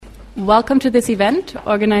Welcome to this event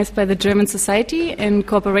organized by the German Society in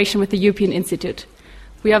cooperation with the European Institute.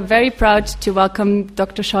 We are very proud to welcome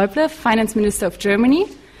Dr. Schäuble, Finance Minister of Germany,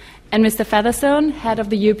 and Mr. Featherstone, Head of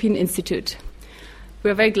the European Institute.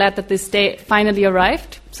 We are very glad that this day finally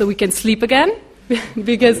arrived, so we can sleep again,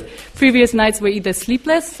 because previous nights were either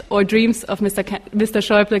sleepless or dreams of Mr.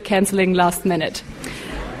 Schäuble cancelling last minute.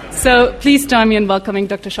 So please join me in welcoming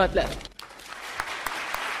Dr. Schäuble.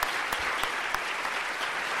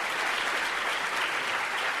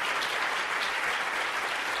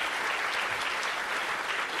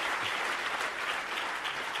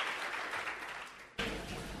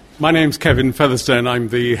 My name's Kevin Featherstone. I'm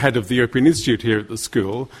the head of the European Institute here at the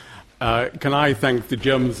school. Can I thank the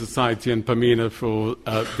German Society and Pamina for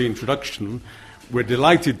the introduction. We're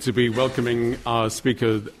delighted to be welcoming our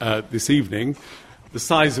speaker this evening. The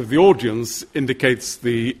size of the audience indicates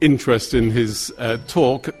the interest in his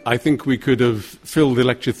talk. I think we could have filled the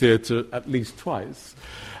lecture theatre at least twice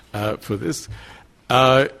for this.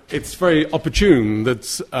 It's very opportune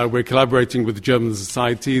that we're collaborating with the German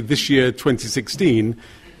Society. This year, 2016,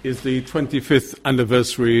 is the 25th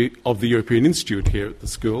anniversary of the European Institute here at the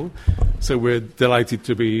school, so we're delighted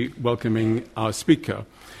to be welcoming our speaker.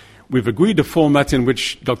 We've agreed a format in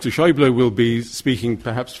which Dr. Schäuble will be speaking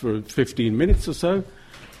perhaps for 15 minutes or so,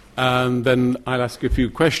 and then I'll ask a few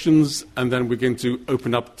questions, and then we're going to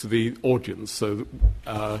open up to the audience, so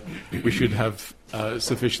we should have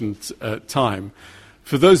sufficient time.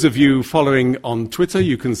 For those of you following on Twitter,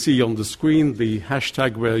 you can see on the screen the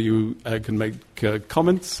hashtag where you can make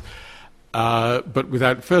comments. But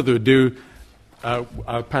without further ado,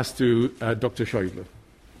 I'll pass to Dr. Schäuble.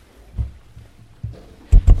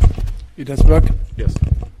 It does work? Yes.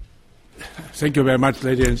 Thank you very much,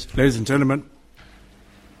 ladies and gentlemen.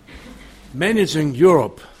 Managing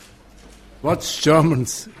Europe, what's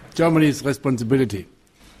Germany's responsibility?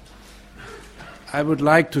 I would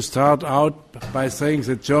like to start out by saying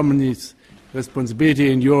that Germany's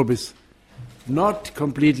responsibility in Europe is not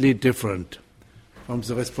completely different from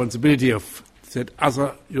the responsibility that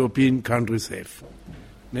other European countries have,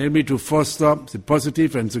 namely to foster the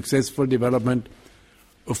positive and successful development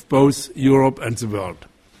of both Europe and the world.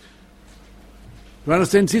 To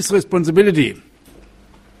understand this responsibility,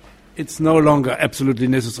 it's no longer absolutely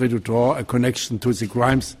necessary to draw a connection to the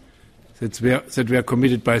crimes that were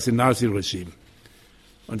committed by the Nazi regime.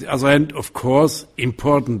 On the other hand, of course,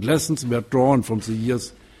 important lessons were drawn from the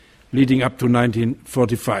years leading up to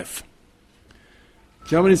 1945.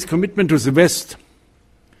 Germany's commitment to the West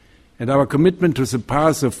and our commitment to the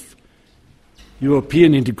path of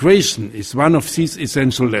European integration is one of these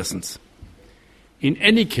essential lessons. In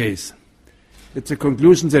any case, it's a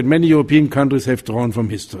conclusion that many European countries have drawn from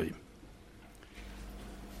history.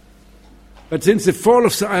 But since the fall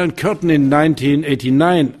of the Iron Curtain in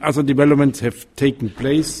 1989, other developments have taken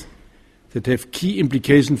place that have key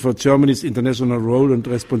implications for Germany's international role and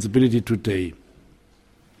responsibility today.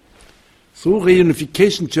 Through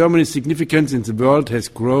reunification, Germany's significance in the world has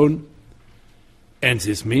grown, and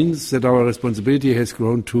this means that our responsibility has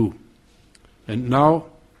grown too. And now,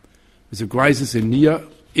 with the crisis in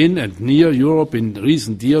and near Europe in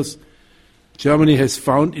recent years, Germany has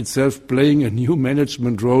found itself playing a new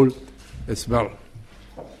management role as well.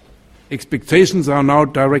 Expectations are now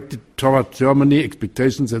directed toward Germany,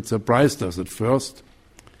 expectations that surprised us at first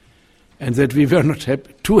and that we were not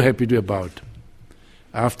too happy about.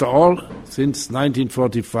 After all, since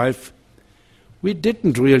 1945, we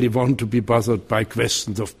didn't really want to be bothered by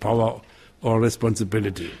questions of power or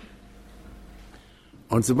responsibility.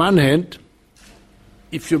 On the one hand,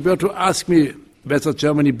 if you were to ask me whether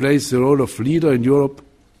Germany plays the role of leader in Europe,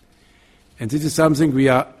 and this is something we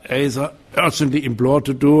are either urgently implored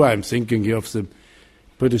to do. I'm thinking here of the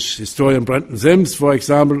British historian Brenton Sims, for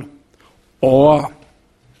example, or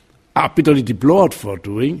are bitterly deplored for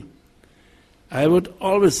doing. I would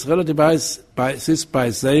always relativize this by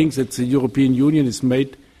saying that the European Union is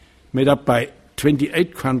made up by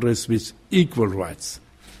 28 countries with equal rights.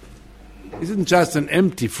 This isn't just an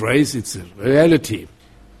empty phrase, it's a reality.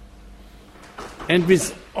 And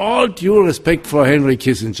with all due respect for Henry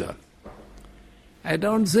Kissinger, I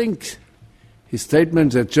don't think his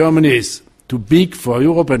statement that Germany is too big for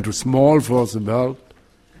Europe and too small for the world,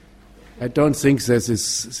 I don't think that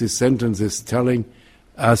this sentence is telling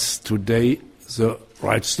us today the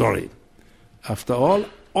right story. After all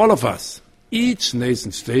of us, each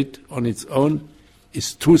nation state on its own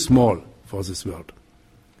is too small for this world.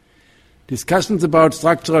 Discussions about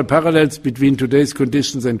structural parallels between today's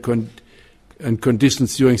conditions and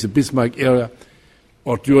conditions during the Bismarck era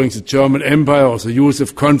or during the German Empire, or the use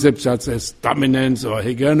of concepts such as dominance or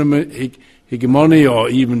hegemony hegemony or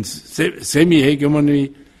even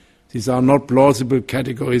semi-hegemony, these are not plausible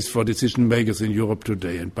categories for decision makers in Europe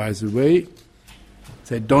today. And by the way,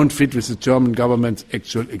 they don't fit with the German government's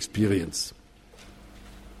actual experience.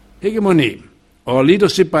 Hegemony or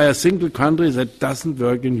leadership by a single country, that doesn't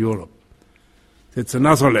work in Europe. That's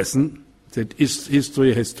another lesson that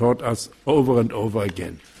history has taught us over and over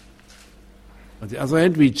again. On the other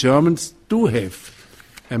hand, we Germans do have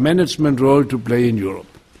a management role to play in Europe,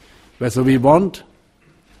 whether we want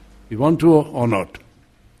to or not.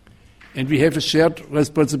 And we have a shared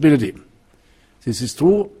responsibility. This is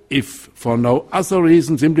true if for no other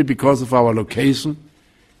reason, simply because of our location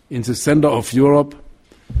in the center of Europe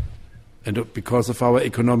and because of our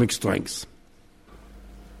economic strengths.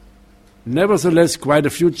 Nevertheless, quite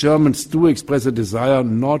a few Germans do express a desire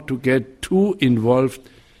not to get too involved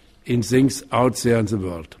in things out there in the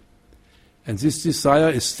world. And this desire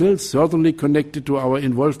is still certainly connected to our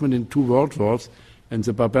involvement in 2 world wars and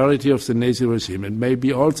the barbarity of the Nazi regime, and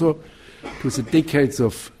maybe also to the decades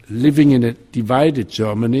of living in a divided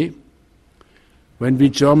Germany, when we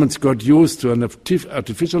Germans got used to an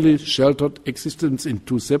artificially sheltered existence in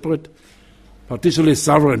 2 separate, partially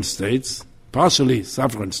sovereign states, partially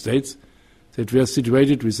sovereign states, that were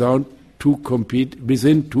situated within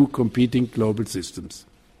 2 competing global systems.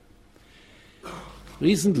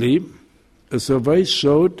 Recently, a survey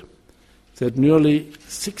showed that nearly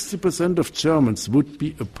 60% of Germans would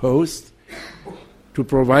be opposed to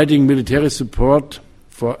providing military support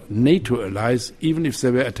for NATO allies, even if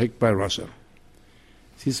they were attacked by Russia.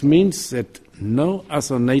 This means that no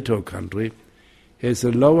other NATO country has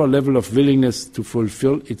a lower level of willingness to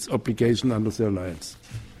fulfill its obligation under the alliance.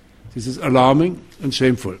 This is alarming and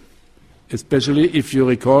shameful, especially if you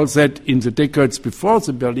recall that in the decades before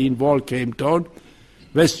the Berlin Wall came down,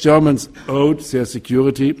 West Germans owed their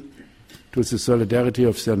security to the solidarity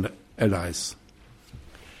of their allies.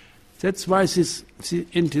 That's why this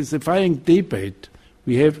intensifying debate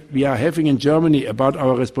we are having in Germany about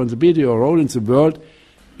our responsibility or role in the world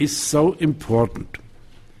is so important.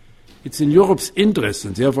 It's in Europe's interest,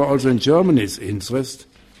 and therefore also in Germany's interest,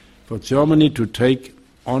 for Germany to take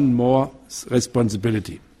on more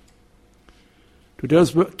responsibility.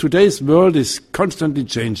 Today's world is constantly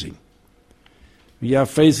changing. We are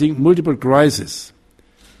facing multiple crises,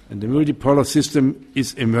 and the multipolar system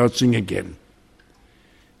is emerging again.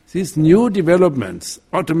 These new developments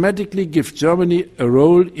automatically give Germany a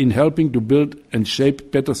role in helping to build and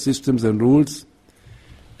shape better systems and rules,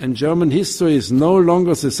 and German history is no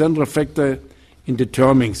longer the central factor in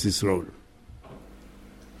determining this role.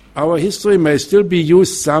 Our history may still be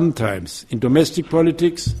used sometimes in domestic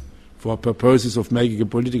politics for purposes of making a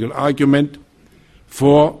political argument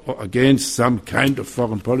for or against some kind of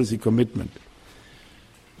foreign policy commitment.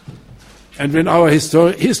 And when our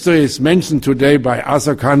history is mentioned today by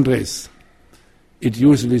other countries, it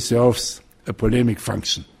usually serves a polemic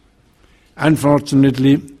function.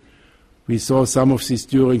 Unfortunately, we saw some of this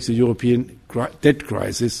during the European debt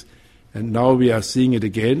crisis, and now we are seeing it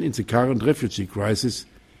again in the current refugee crisis,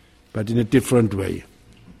 but in a different way.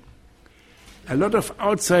 A lot of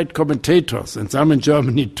outside commentators, and some in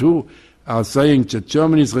Germany too, are saying that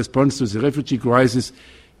Germany's response to the refugee crisis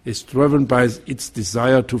is driven by its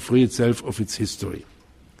desire to free itself of its history.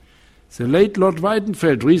 The late Lord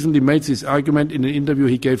Weidenfeld recently made this argument in an interview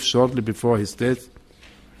he gave shortly before his death.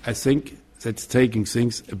 I think that's taking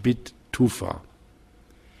things a bit too far.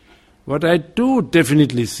 What I do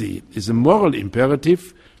definitely see is a moral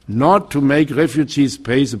imperative not to make refugees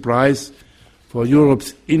pay the price for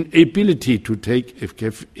Europe's inability to take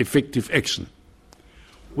effective action.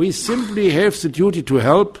 We simply have the duty to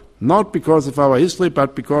help, not because of our history,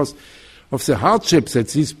 but because of the hardships that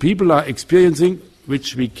these people are experiencing,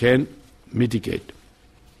 which we can mitigate.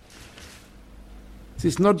 This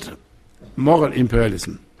is not moral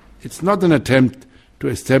imperialism. It's not an attempt to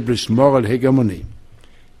establish moral hegemony.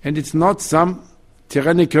 And it's not some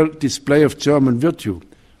tyrannical display of German virtue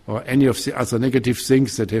or any of the other negative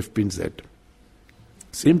things that have been said.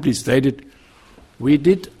 Simply stated, we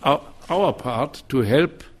did our part to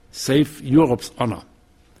help save Europe's honor.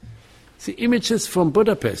 The images from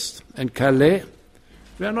Budapest and Calais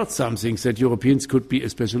were not something that Europeans could be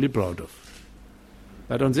especially proud of.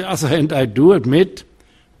 But on the other hand, I do admit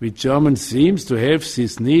we Germans seem to have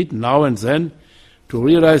this need now and then to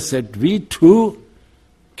realize that we too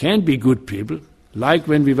can be good people, like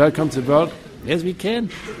when we welcome the world. Yes, we can.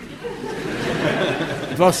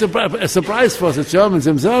 It was a surprise for the Germans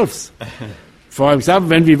themselves. For example,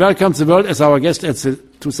 when we welcomed the world as our guest at the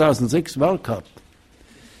 2006 World Cup.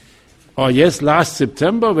 Or yes, last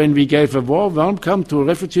September when we gave a warm welcome to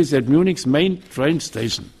refugees at Munich's main train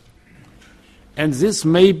station. And this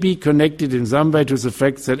may be connected in some way to the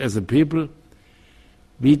fact that as a people,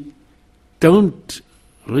 we don't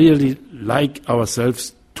really like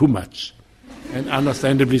ourselves too much, and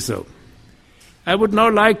understandably so. I would now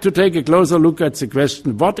like to take a closer look at the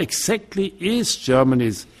question, what exactly is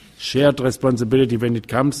Germany's shared responsibility when it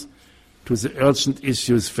comes to the urgent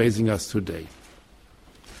issues facing us today?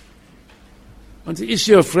 On the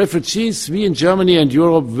issue of refugees, we in Germany and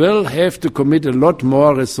Europe will have to commit a lot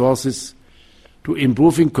more resources to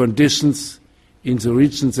improving conditions in the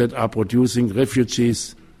regions that are producing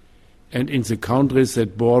refugees and in the countries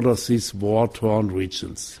that border these war-torn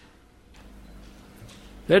regions.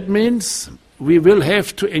 That means we will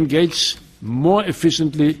have to engage more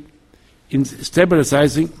efficiently in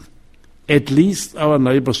stabilizing at least our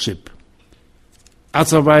neighborship.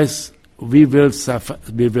 Otherwise, we will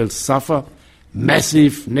suffer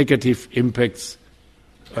massive negative impacts,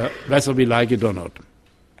 whether we like it or not.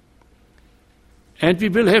 And we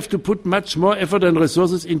will have to put much more effort and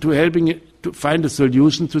resources into helping to find a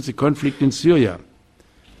solution to the conflict in Syria.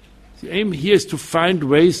 The aim here is to find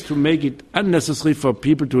ways to make it unnecessary for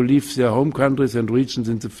people to leave their home countries and regions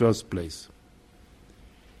in the first place.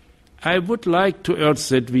 I would like to urge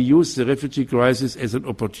that we use the refugee crisis as an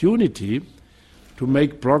opportunity to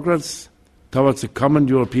make progress towards a common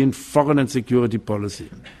European foreign and security policy.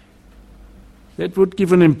 That would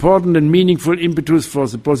give an important and meaningful impetus for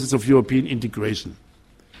the process of European integration.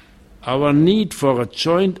 Our need for a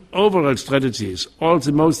joint overall strategy is all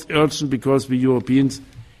the most urgent because we Europeans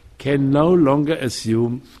can no longer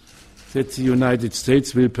assume that the United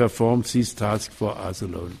States will perform these tasks for us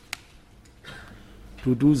alone.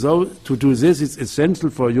 To do this, it's essential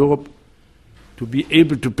for Europe to be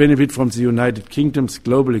able to benefit from the United Kingdom's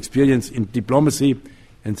global experience in diplomacy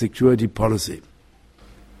and security policy.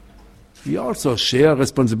 We also share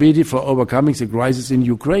responsibility for overcoming the crisis in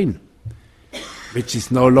Ukraine, which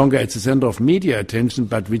is no longer at the center of media attention,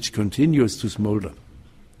 but which continues to smolder.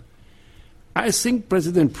 I think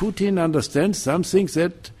President Putin understands something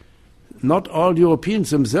that not all Europeans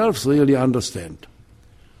themselves really understand.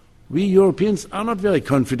 We Europeans are not very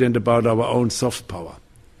confident about our own soft power.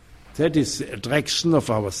 That is the attraction of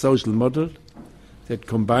our social model that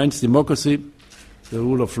combines democracy, the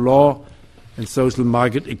rule of law, and social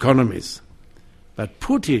market economies. But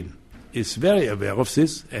Putin is very aware of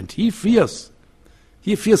this, and he fears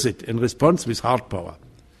it and responds with hard power.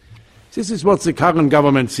 This is what the current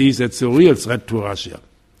government sees as the real threat to Russia.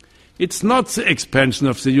 It's not the expansion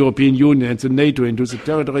of the European Union and the NATO into the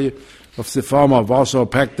territory of the former Warsaw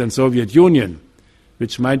Pact and Soviet Union,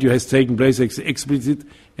 which, mind you, has taken place as the explicit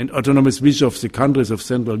and autonomous wish of the countries of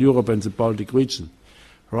Central Europe and the Baltic region.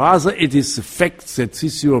 Rather, it is the fact that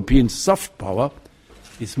this European soft power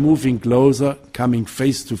is moving closer, coming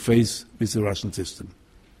face to face with the Russian system.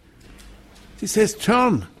 This has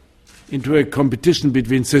turned into a competition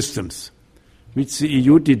between systems, which the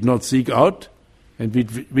EU did not seek out and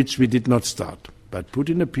which we did not start. But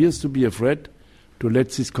Putin appears to be afraid to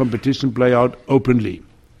let this competition play out openly.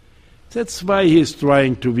 That's why he is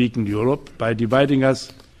trying to weaken Europe by dividing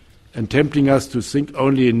us and tempting us to think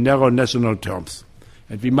only in narrow national terms.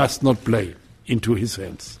 And we must not play into his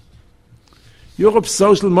hands. Europe's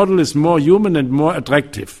social model is more human and more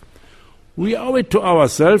attractive. We owe it to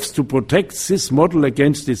ourselves to protect this model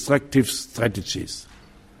against destructive strategies.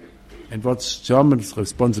 And what's Germany's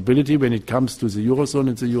responsibility when it comes to the Eurozone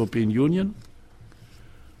and the European Union?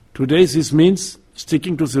 Today this means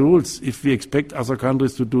sticking to the rules if we expect other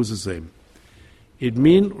countries to do the same. It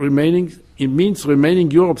means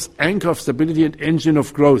remaining Europe's anchor of stability and engine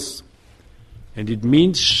of growth. And it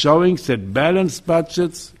means showing that balanced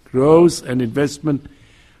budgets, growth and investment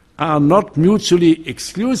are not mutually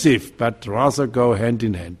exclusive, but rather go hand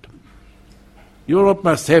in hand. Europe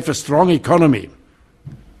must have a strong economy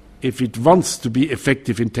if it wants to be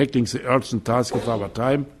effective in tackling the urgent task of our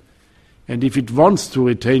time, and if it wants to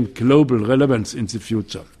retain global relevance in the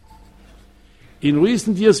future. In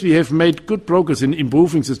recent years, we have made good progress in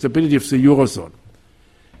improving the stability of the Eurozone.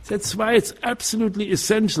 That's why it's absolutely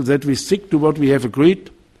essential that we stick to what we have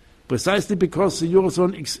agreed, precisely because the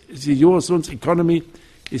Eurozone's economy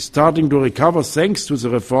is starting to recover thanks to the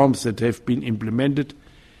reforms that have been implemented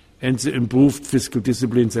and the improved fiscal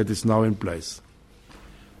discipline that is now in place.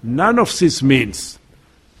 None of this means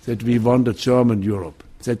that we want a German Europe.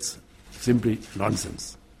 That's simply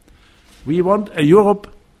nonsense. We want a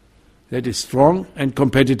Europe that is strong and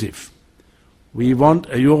competitive. We want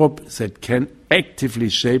a Europe that can actively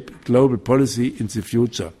shape global policy in the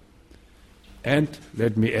future. And,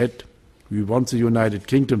 let me add, we want the United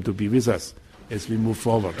Kingdom to be with us as we move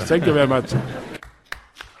forward. Thank you very much.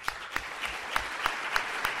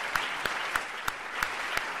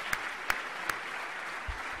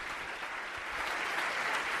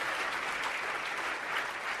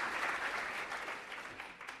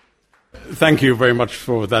 Thank you very much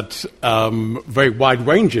for that very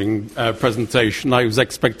wide-ranging presentation. I was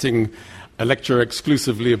expecting a lecture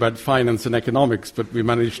exclusively about finance and economics, but we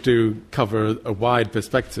managed to cover a wide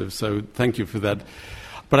perspective, so thank you for that.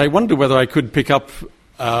 But I wonder whether I could pick up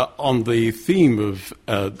on the theme of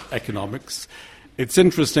economics. It's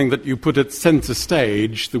interesting that you put at centre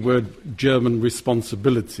stage the word German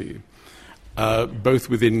responsibility, both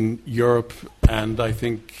within Europe and, I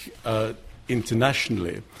think,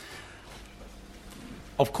 internationally.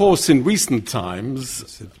 Of course, in recent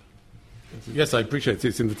times... Yes, I appreciate it.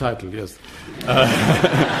 It's in the title, yes.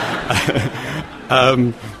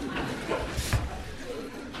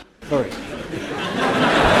 Sorry.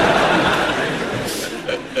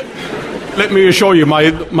 Let me assure you,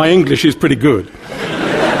 my English is pretty good.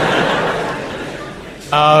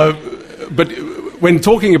 But when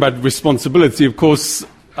talking about responsibility, of course,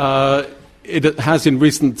 it has in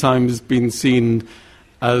recent times been seen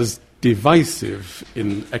as divisive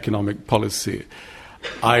in economic policy.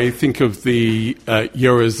 I think of the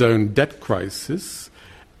Eurozone debt crisis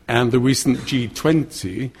and the recent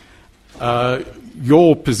G20.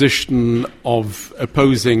 Your position of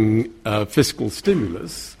opposing fiscal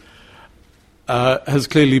stimulus has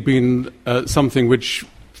clearly been something which,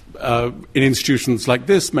 in institutions like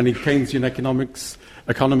this, many Keynesian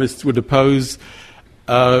economists would oppose,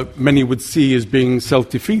 many would see as being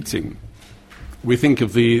self-defeating. We think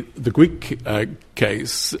of the Greek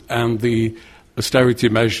case and the austerity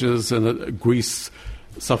measures and Greece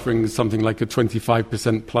suffering something like a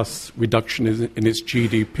 25% plus reduction in its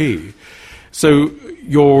GDP. So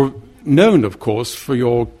you're known, of course, for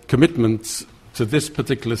your commitment to this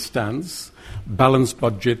particular stance, balanced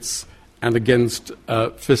budgets and against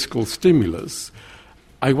fiscal stimulus.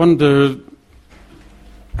 I wonder,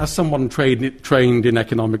 as someone trained in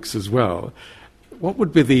economics as well, what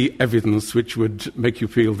would be the evidence which would make you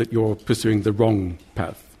feel that you're pursuing the wrong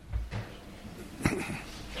path?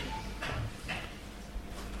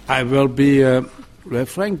 I will be very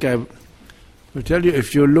frank. I will tell you,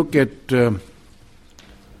 if you look at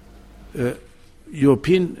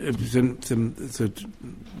European the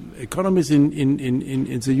economies in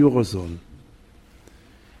the Eurozone,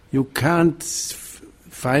 you can't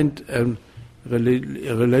find a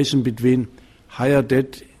relation between higher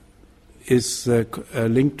debt is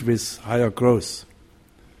linked with higher growth.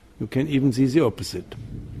 You can even see the opposite.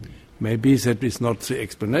 Maybe that is not the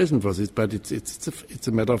explanation for this, but it's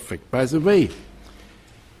a matter of fact. By the way,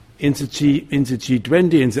 in the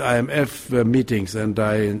G20, in the IMF meetings, and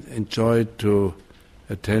I enjoyed to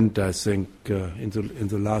attend, I think, in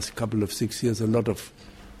the last couple of 6 years, a lot of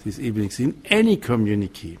these evenings. In any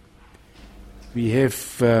communique, we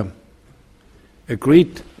have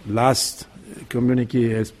agreed. Last communique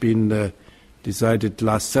has been decided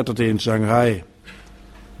last Saturday in Shanghai,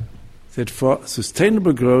 that for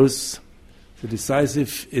sustainable growth, the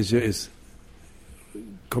decisive issue is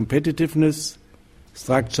competitiveness,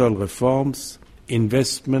 structural reforms,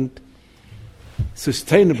 investment,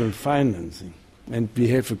 sustainable financing. And we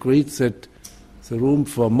have agreed that the room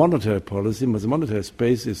for monetary policy, the monetary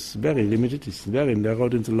space, is very limited, it's very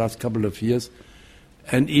narrowed in the last couple of years,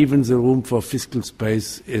 and even the room for fiscal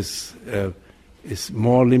space is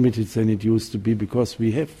more limited than it used to be, because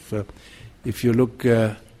we have, if you look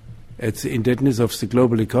at the indebtedness of the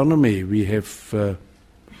global economy, we have a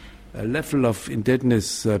level of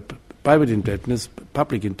indebtedness, private indebtedness,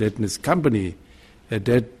 public indebtedness, company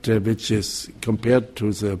debt, which is compared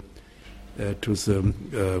to the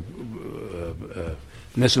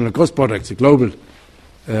national gross product, the global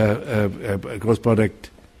gross product,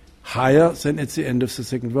 higher than at the end of the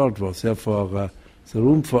Second World War. Therefore, the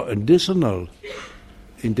room for additional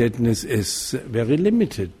indebtedness is very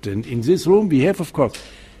limited. And in this room, we have, of course,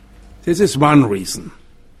 this is one reason,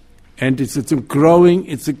 and it's a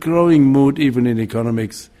growing mood even in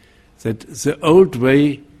economics, that the old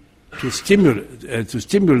way to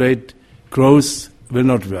stimulate growth will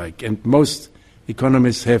not work. And most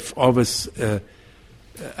economists have always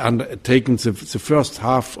undertaken the first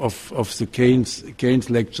half of the Keynes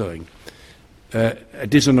lecturing.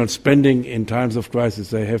 Additional spending in times of crisis.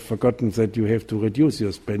 They have forgotten that you have to reduce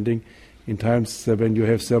your spending in times when you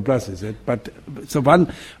have surpluses. But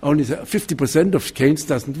only 50% of Keynes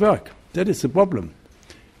doesn't work. That is the problem.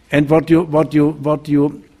 And what you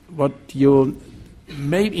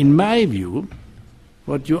may, in my view,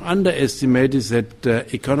 what you underestimate is that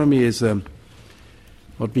economy is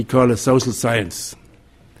what we call a social science.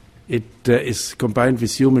 It is combined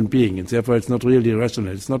with human being, and therefore it's not really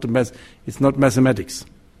rational. It's not mathematics.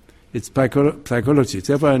 It's psychology.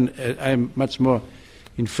 Therefore, I'm much more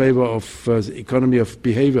in favor of the economy of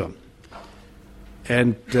behavior.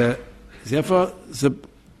 And therefore,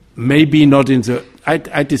 maybe not in the...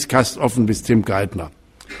 I discussed often with Tim Geithner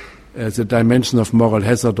the dimension of moral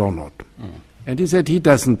hazard or not. And he said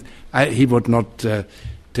he would not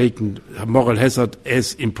take moral hazard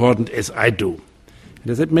as important as I do.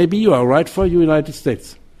 And I said, maybe you are right for the United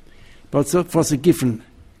States. But for the given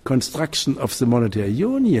construction of the monetary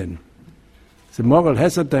union, the moral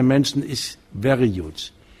hazard dimension is very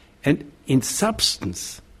huge. And in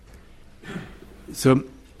substance, so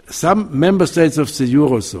some member states of the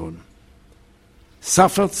Eurozone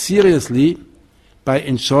suffered seriously by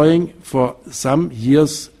enjoying for some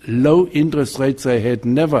years low interest rates they had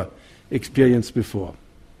never experienced before.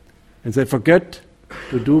 And they forget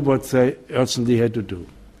to do what they urgently had to do.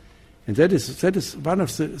 And that is one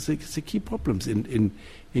of the key problems in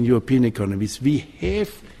European economies. We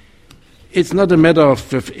have, it's not a matter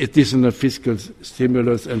of additional fiscal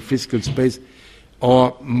stimulus and fiscal space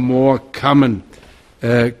or more common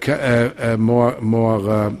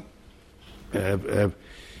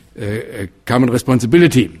common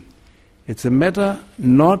responsibility. It's a matter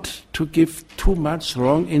not to give too much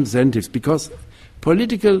wrong incentives, because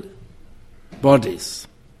political bodies,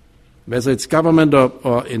 whether it's government or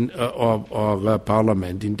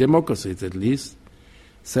parliament, in democracies at least,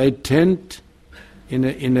 they tend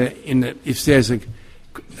if there's a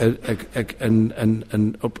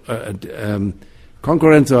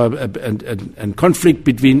concurrence or a conflict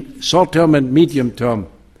between short-term and medium-term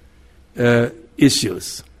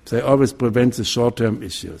issues, they always prevent the short-term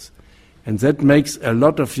issues. And that makes a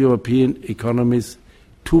lot of European economies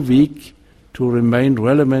too weak to remain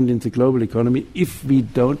relevant in the global economy if we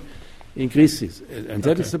don't increase this. And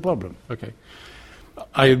that is the problem. Okay.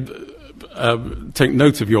 I take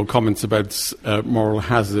note of your comments about moral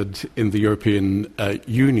hazard in the European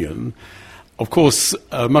Union. Of course,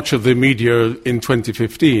 much of the media in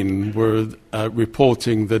 2015 were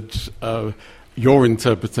reporting that your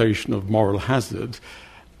interpretation of moral hazard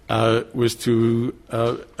was to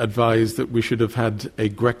advise that we should have had a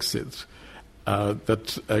Grexit,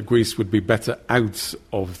 that Greece would be better out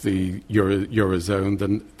of the Eurozone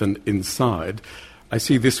than inside. I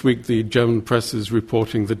see this week the German press is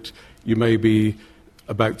reporting that you may be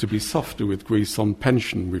about to be softer with Greece on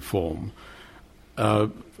pension reform. Are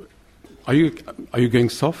you going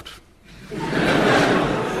soft?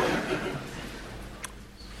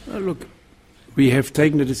 Look, we have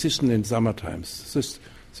taken a decision in summer times.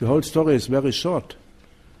 The whole story is very short.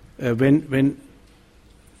 When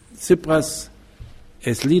Tsipras,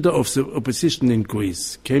 as leader of the opposition in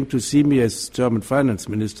Greece, came to see me as German finance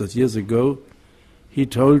minister years ago, he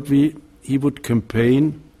told me he would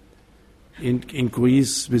campaign in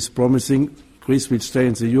Greece with promising Greece will stay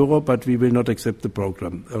in the euro, but we will not accept the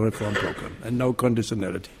program, a reform program, and no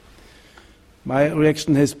conditionality. My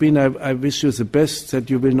reaction has been, I wish you the best, that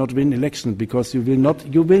you will not win election, because you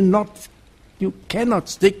cannot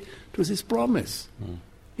stick to this promise.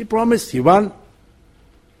 He promised, he won,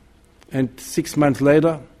 and 6 months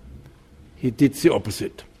later, he did the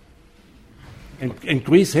opposite. And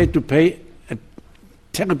Greece had to pay a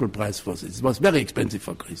terrible price for this. It was very expensive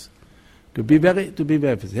for Greece. To be very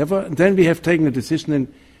and then we have taken a decision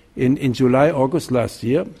in July, August last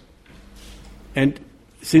year, and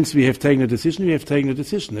since we have taken a decision, we have taken a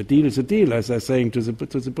decision. A deal is a deal, as I was saying to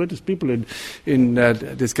the British people in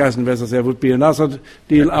discussion whether there would be another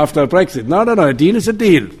deal after Brexit. No, a deal is a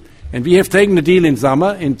deal. And we have taken a deal in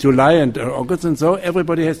summer, in July and August, and so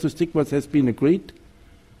everybody has to stick what has been agreed.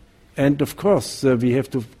 And of course, we have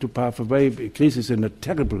to pave a way. Greece is in a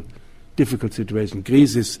terrible, difficult situation.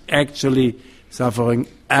 Greece is actually suffering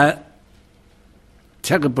a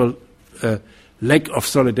terrible lack of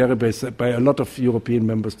solidarity by a lot of European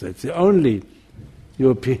member states. The only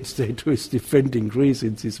European state who is defending Greece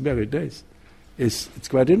in these very days it's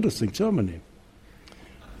quite interesting, Germany.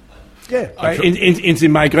 Yeah, in the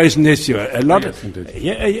migration issue, a lot. Yes,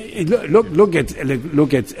 look at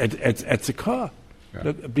the core. Yeah.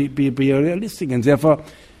 Look, be realistic, and therefore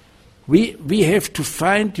we have to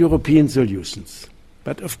find European solutions.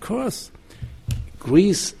 But of course,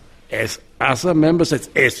 Greece, as other member states,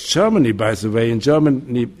 as Germany, by the way, in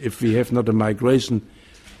Germany, if we have not a migration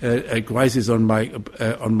a crisis on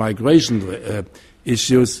migration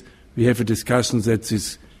issues, we have a discussion that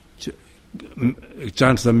this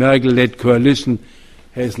Chancellor Merkel-led coalition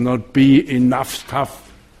has not been enough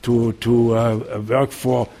tough to work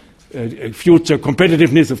for future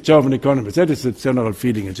competitiveness of German economy. That is the general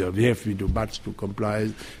feeling in Germany. We do much to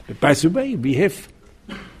comply. By the way, we have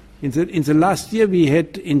in the last year we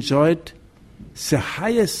had enjoyed the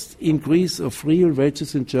highest increase of real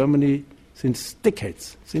wages in Germany since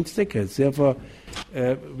decades. Therefore,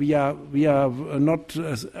 we are not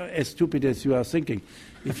as stupid as you are thinking.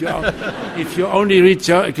 If you only read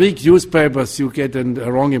Greek newspapers, you get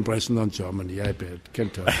a wrong impression on Germany. I can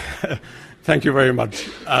tell. Thank you very much.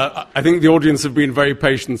 I think the audience have been very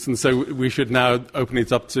patient, and so we should now open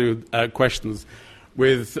it up to questions.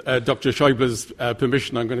 With Dr. Schäuble's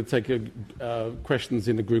permission, I'm going to take questions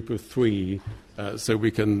in a group of three, so we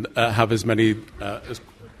can have as many as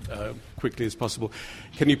quickly as possible.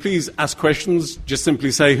 Can you please ask questions? Just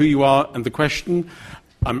simply say who you are and the question.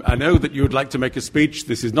 I know that you would like to make a speech.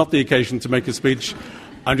 This is not the occasion to make a speech.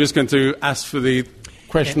 I'm just going to ask for the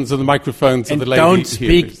questions and the microphone to the lady here. Don't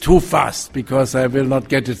speak please. Too fast, because I will not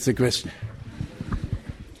get it, the question.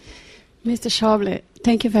 Mr. Schäuble,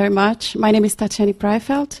 thank you very much. My name is Tatjana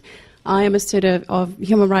Preifeld. I am a student of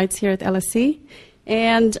human rights here at LSE,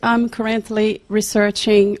 and I'm currently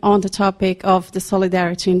researching on the topic of the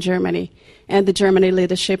solidarity in Germany and the Germany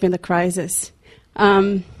leadership in the crisis.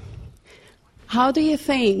 How do you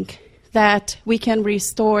think that we can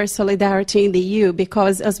restore solidarity in the EU?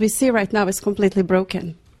 Because as we see right now, it's completely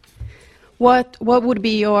broken. What would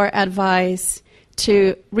be your advice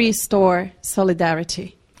to restore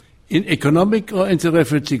solidarity? In economic or in the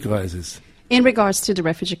refugee crisis? In regards to the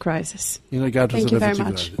refugee crisis. In regard to the refugee crisis.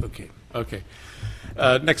 Thank you very much.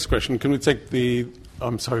 Okay. Next question. Can we take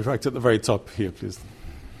right at the very top here, please.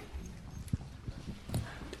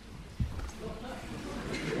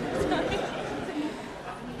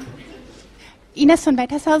 Ines von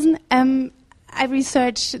Weitershausen. I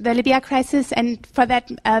researched the Libya crisis, and for that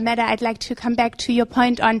matter, I'd like to come back to your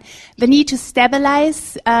point on the need to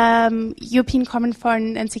stabilize European common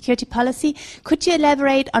foreign and security policy. Could you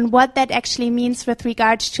elaborate on what that actually means with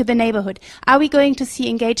regards to the neighborhood? Are we going to see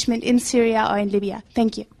engagement in Syria or in Libya?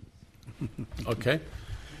 Thank you. Okay.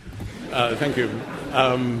 Thank you.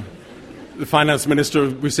 The finance minister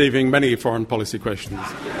receiving many foreign policy questions.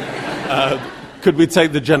 Could we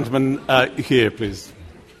take the gentleman here, please?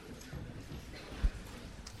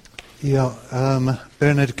 Yeah,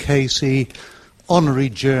 Bernard Casey, honorary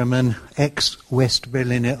German, ex-West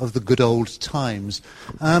Berliner of the good old times.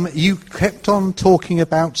 You kept on talking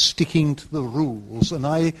about sticking to the rules, and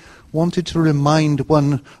I wanted to remind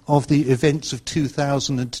one of the events of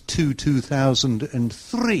 2002,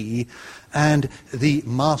 2003, and the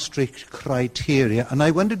Maastricht criteria. And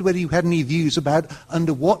I wondered whether you had any views about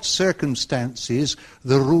under what circumstances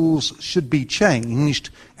the rules should be changed,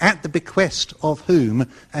 at the bequest of whom,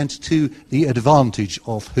 and to the advantage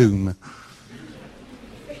of whom.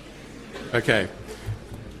 Okay.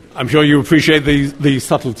 I'm sure you appreciate the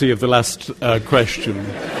subtlety of the last question.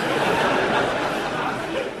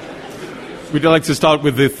 Would you like to start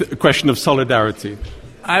with the question of solidarity?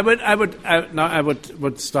 I would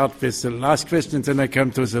start with the last question, and then I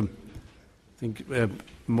come to the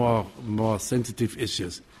more sensitive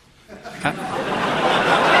issues.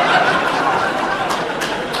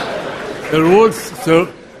 The rules. So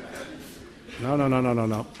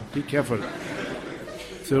no. Be careful.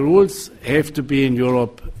 The rules have to be in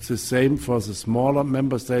Europe the same for the smaller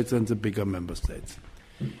member states and the bigger member states.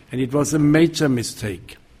 And it was a major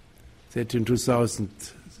mistake that in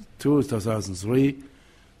 2002, 2003,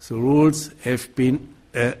 the rules have been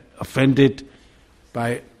offended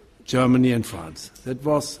by Germany and France.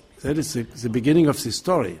 That is the beginning of the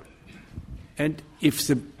story. And if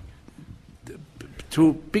the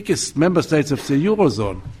two biggest member states of the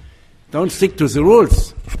Eurozone don't stick to the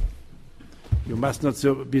rules, you must not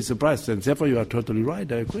be surprised. And therefore, you are totally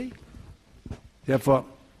right. I agree. Therefore,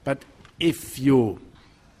 but if you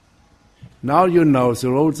now the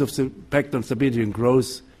rules of the Pact on Stability and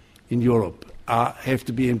Growth in Europe have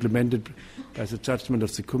to be implemented by the judgment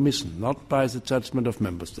of the Commission, not by the judgment of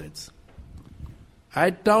member states. I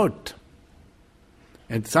doubt,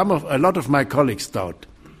 and a lot of my colleagues doubt,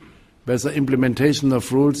 whether implementation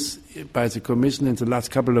of rules by the Commission in the last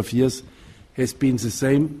couple of years has been the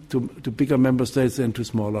same to bigger member states and to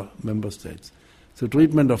smaller member states. The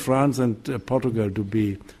treatment of France and Portugal,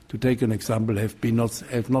 to take an example, have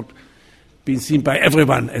not been seen by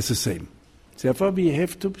everyone as the same. Therefore, we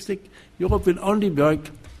have to stick. Europe will only work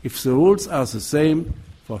if the rules are the same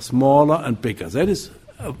for smaller and bigger. That is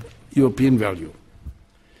a European value.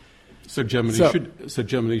 So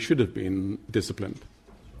Germany should have been disciplined.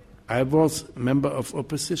 I was member of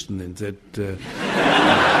opposition in that.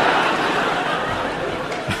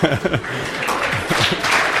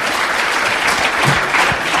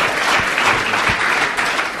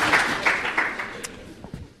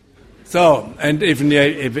 So, and if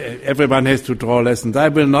everyone has to draw lessons, I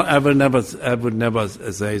would never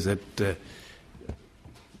say that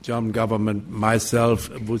German government, myself,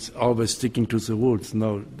 was always sticking to the rules.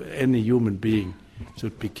 No, any human being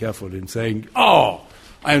should be careful in saying, "Oh,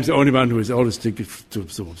 I am the only one who is always sticking to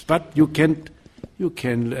the rules." But you can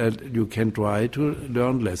try to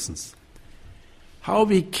learn lessons. How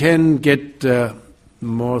we can get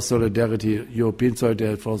more solidarity, European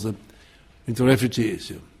solidarity in the refugee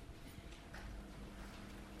issue?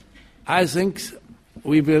 I think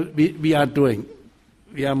we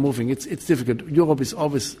are moving. It's difficult. Europe is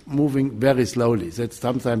always moving very slowly. That's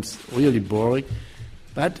sometimes really boring.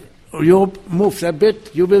 But Europe moves a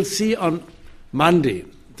bit. You will see on Monday,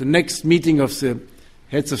 the next meeting of the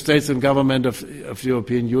heads of states and government of the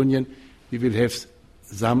European Union, we will have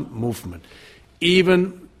some movement.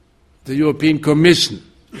 Even the European Commission,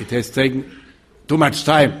 it has taken too much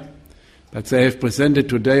time, but they have presented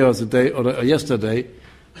today or yesterday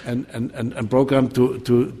a program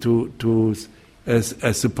to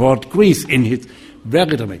support Greece in its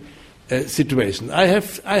very dramatic situation. I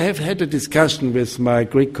have had a discussion with my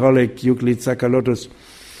Greek colleague Euclid Zakalotos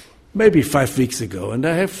maybe 5 weeks ago, and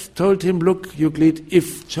I have told him, look, Euclid,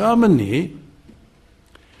 if Germany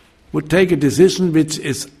would take a decision which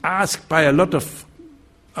is asked by a lot of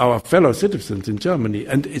our fellow citizens in Germany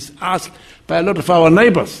and is asked by a lot of our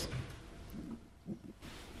neighbors,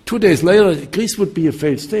 2 days later, Greece would be a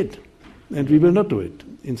failed state, and we will not do it.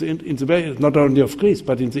 In the way, not only of Greece,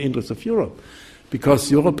 but in the interest of Europe, because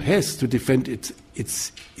Europe has to defend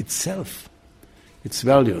itself, its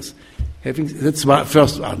values. That's my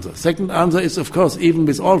first answer. Second answer is, of course, even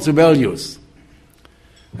with all the values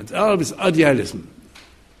and all this idealism,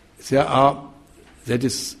 that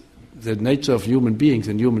is the nature of human beings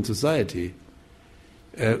and human society.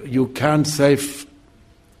 You can't save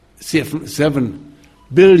 7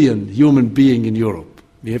 billion human beings in Europe.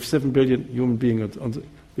 We have 7 billion human beings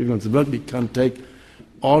living on the world. We can't take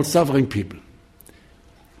all suffering people.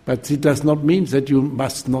 But it does not mean that you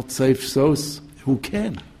must not save those who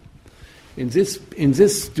can. In this,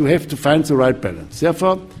 you have to find the right balance.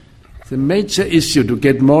 Therefore, the major issue to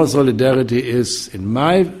get more solidarity is, in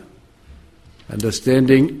my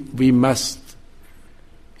understanding, we must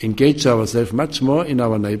engage ourselves much more in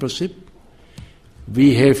our neighborship.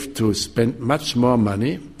 We have to spend much more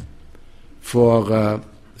money for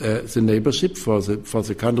the neighborship, for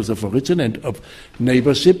the countries of origin and of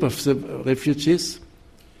neighborship of the refugees.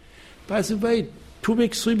 By the way, 3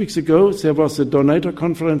 weeks ago, there was a donator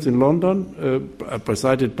conference in London,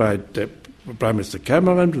 presided by Prime Minister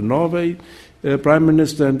Cameron, the Norway Prime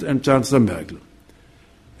Minister, and Chancellor Merkel.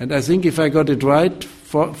 And I think if I got it right,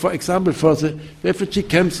 for example, for the refugee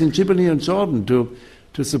camps in Giboni and Jordan,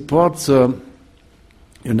 to support the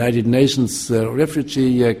United Nations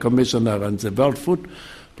Refugee Commissioner and the World Food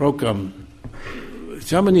Programme,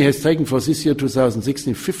 Germany has taken for this year,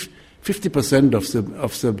 2016, 50%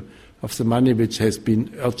 of the money which has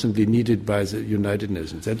been urgently needed by the United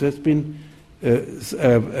Nations. That has been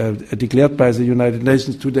declared by the United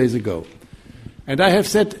Nations 2 days ago. And I have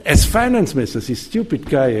said, as finance minister, this stupid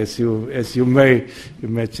guy, as you may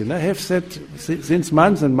imagine, I have said since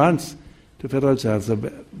months and months to Federal Chancellor,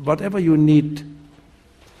 whatever you need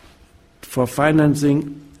for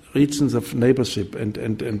financing regions of neighborship and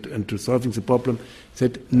to solving the problem,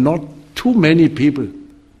 that not too many people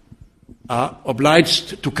are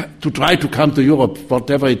obliged to try to come to Europe,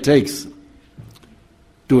 whatever it takes.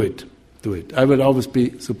 Do it. I will always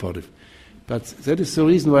be supportive. But that is the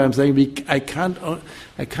reason why I'm saying I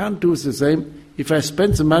can't do the same. If I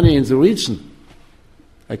spend the money in the region,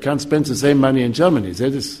 I can't spend the same money in Germany.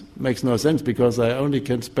 That makes no sense, because I only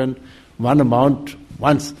can spend one amount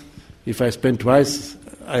once. If I spend twice,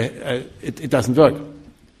 it doesn't work.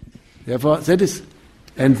 Therefore, that is.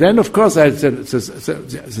 And then, of course,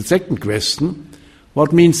 the second question: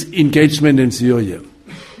 what means engagement in Syria?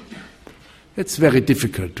 It's very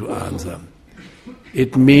difficult to answer.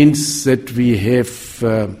 It means that we have.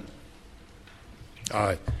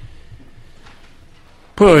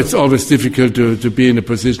 It's always difficult to be in a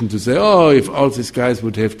position to say, if all these guys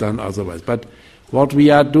would have done otherwise. But what we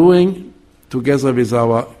are doing together with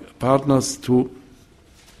our partners to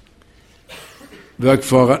work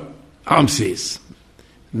for arms cease.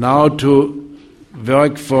 Now to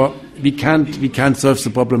work for, we can't solve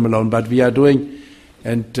the problem alone, but we are doing,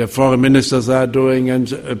 and foreign ministers are doing, and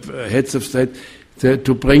heads of state,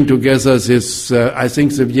 to bring together this. I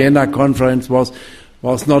think the Vienna conference was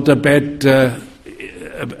not a bad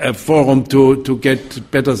a forum to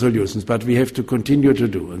get better solutions, but we have to continue to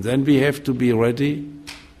do, and then we have to be ready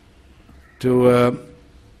to.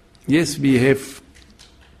 Yes, we have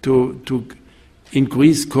to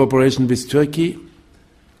increase cooperation with Turkey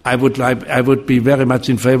I would be very much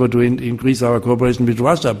in favor to increase our cooperation with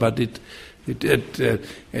Russia, but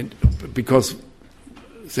and because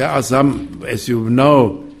there are some, as you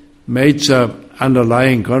know, major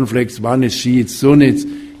underlying conflicts. One is Shiites, Sunnis,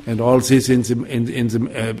 and all this in the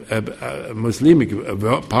Muslimic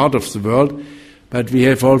part of the world. But we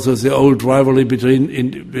have also the old rivalry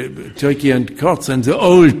between Turkey and Kurds, and the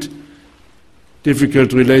old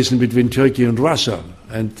difficult relation between Turkey and Russia.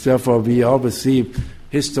 And therefore we always see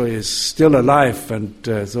history is still alive, and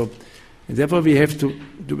therefore we have to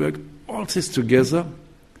work all this together.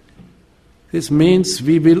 This means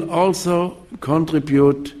we will also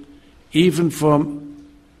contribute, even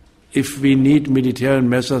if we need military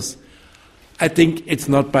measures. I think it's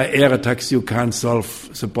not by air attacks you can't solve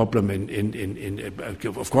the problem.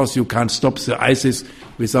 Of course, you can't stop the ISIS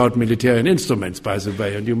without military instruments, by the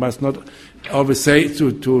way, and you must not always say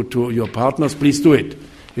to your partners, please do it.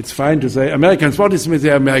 It's fine to say, Americans, what is with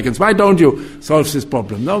the Americans? Why don't you solve this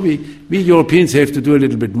problem? No, we Europeans have to do a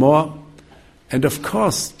little bit more. And of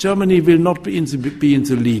course, Germany will not be in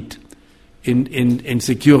the lead in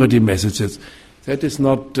security messages. That is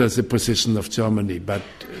not the position of Germany. But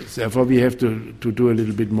therefore, we have to do a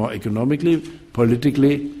little bit more economically,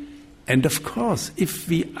 politically. And of course, if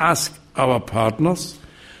we ask our partners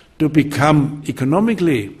to become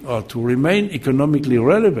economically or to remain economically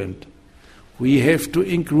relevant, we have to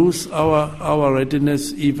increase our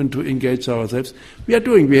readiness even to engage ourselves. We have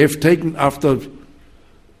taken, after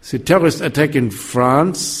the terrorist attack in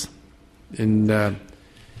France in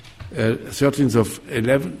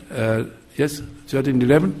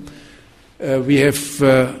 13/11, we have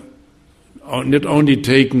not only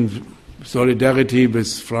taken solidarity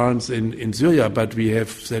with France in Syria, but we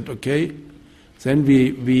have said, okay, then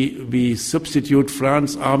we substitute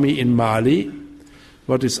France army in Mali,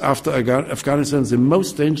 what is after Afghanistan the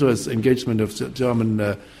most dangerous engagement of the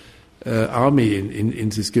German army in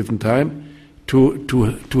this given time,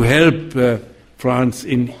 to help France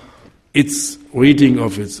in its reading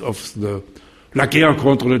of the La guerre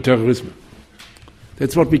contre le terrorisme.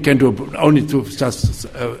 That's what we can do, only to just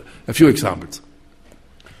a few examples.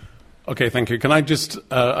 Okay, thank you. Can I just,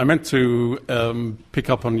 I meant to pick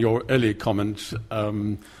up on your earlier comment.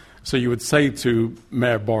 So you would say to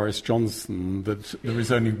Mayor Boris Johnson that there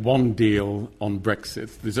is only one deal on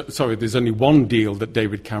Brexit. There's only one deal that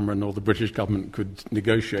David Cameron or the British government could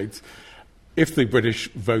negotiate. If the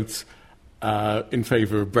British vote in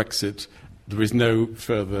favour of Brexit, there is no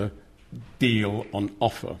further deal on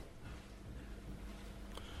offer.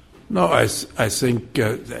 No, I think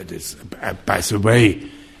that is, by the way,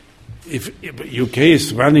 if UK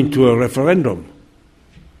is running to a referendum,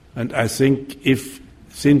 and I think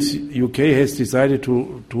since UK has decided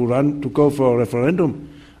to go for a referendum,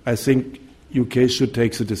 I think UK should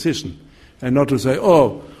take the decision, and not to say,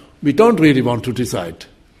 oh, we don't really want to decide.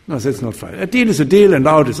 No, that's not fine. A deal is a deal, and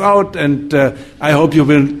out is out, and I hope you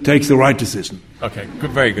will take the right decision. Okay,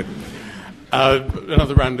 good, very good.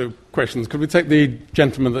 Another round of questions. Could we take the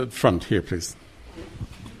gentleman at the front here, please?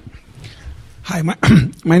 Hi,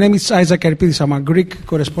 my name is Isaac Arpidis. I'm a Greek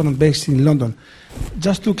correspondent based in London.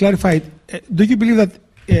 Just to clarify, do you believe that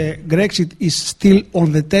Grexit is still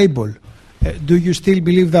on the table? Do you still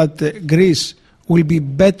believe that Greece will be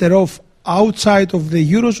better off outside of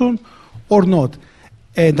the Eurozone or not?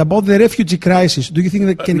 And about the refugee crisis, do you think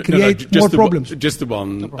that can create more problems? Just the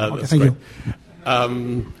one. Okay, thank you.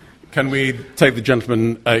 Can we take the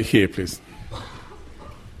gentleman here, please?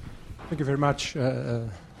 Thank you very much.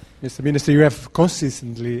 Mr. Minister, you have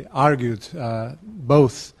consistently argued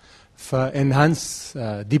both for enhanced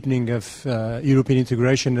deepening of European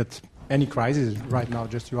integration at any crisis, right now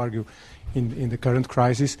just you argue in the current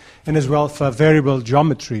crisis, and as well for variable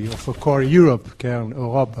geometry or for core Europe, Kern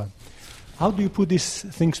Europa. How do you put these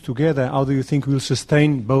things together? How do you think we'll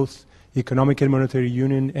sustain both economic and monetary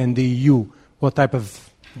union and the EU? What type of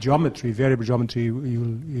geometry, variable geometry, you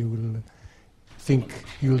will think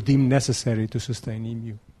you will deem necessary to sustain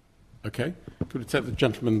EMU? Okay. Could we take the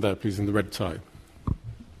gentleman there, please, in the red tie?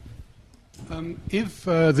 If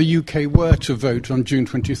the UK were to vote on June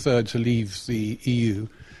 23rd to leave the EU,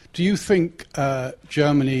 do you think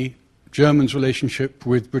Germany's relationship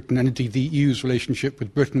with Britain and indeed the EU's relationship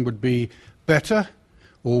with Britain would be better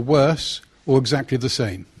or worse or exactly the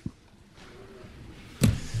same?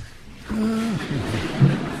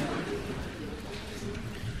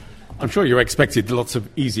 I'm sure you expected lots of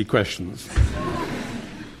easy questions.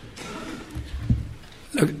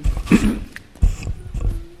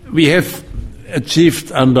 We have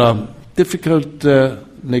achieved after difficult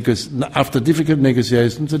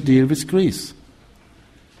negotiations a deal with Greece.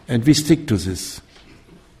 And we stick to this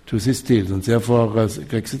this deal, and therefore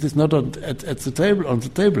Brexit is not on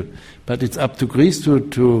the table. But it's up to Greece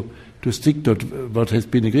to stick to what has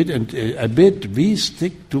been agreed, and I bet we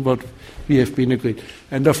stick to what we have been agreed.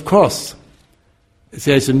 And of course,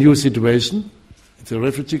 there is a new situation. It's a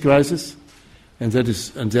refugee crisis, and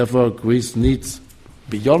therefore Greece needs,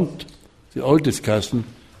 beyond the old discussion,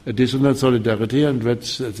 additional solidarity, and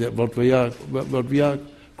what we are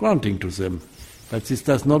granting to them. But this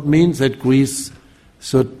does not mean that Greece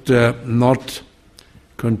should not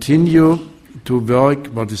continue to work,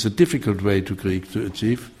 what is a difficult way to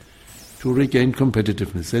achieve, to regain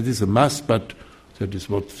competitiveness. That is a must, but that is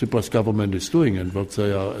what Cyprus government is doing and what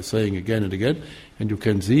they are saying again and again. And you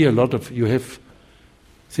can see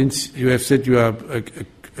since you have said you are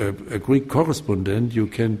a Greek correspondent, you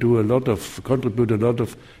can contribute a lot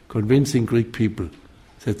of convincing Greek people.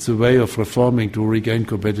 That's the way of reforming to regain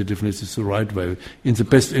competitiveness is the right way, in the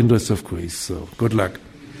best interest of Greece. So, good luck.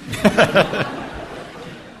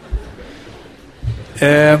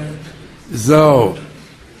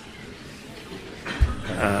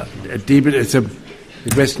 It's a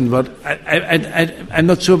question. I'm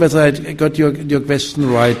not sure whether I got your question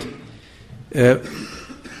right.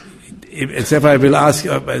 Therefore, I will ask.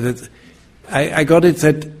 I got it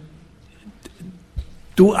that.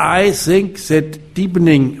 Do I think that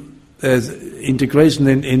deepening integration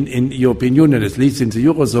in European Union, at least in the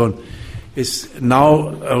Eurozone, is now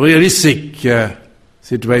a realistic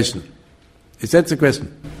situation? Is that the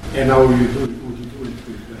question? And how would you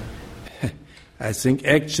I think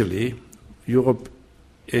actually Europe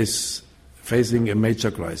is facing a major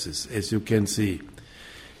crisis, as you can see,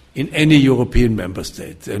 in any European member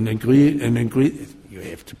state. And you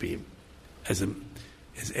have to be, as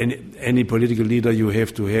any political leader, you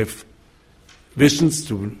have to have visions.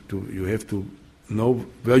 You have to know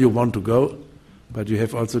where you want to go, but you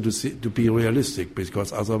have also to be realistic,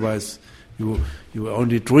 because otherwise you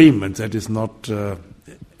only dream, and that is not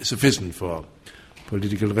sufficient for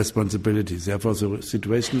political responsibility. Therefore, the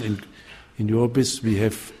situation in Europe is we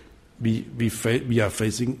are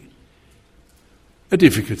facing a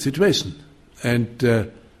difficult situation, and the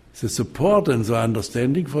support and the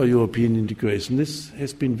understanding for European integration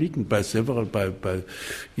has been weakened by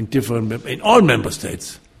in all member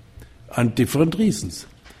states, on different reasons.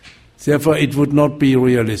 Therefore, it would not be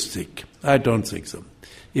realistic. I don't think so.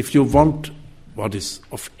 If you want what is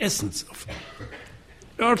of essence,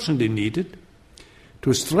 urgently needed,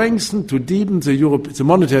 to strengthen, to deepen the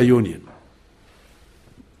monetary union.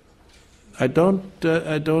 I don't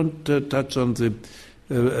touch on the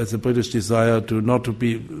British desire not to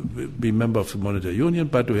be member of the monetary union,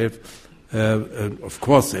 but to have, of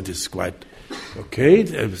course, that is quite okay.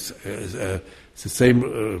 The same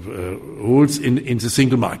rules in the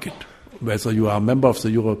single market, whether you are a member of the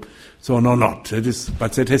Eurozone or not.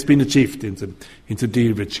 But that has been achieved in the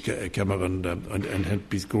deal which Cameron and had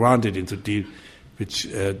been granted in the deal which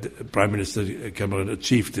Prime Minister Cameron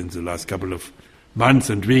achieved in the last couple of months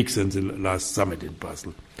and weeks and the last summit in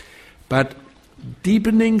Basel. But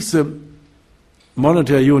deepening the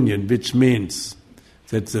monetary union, which means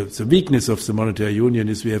that the weakness of the monetary union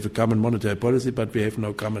is we have a common monetary policy, but we have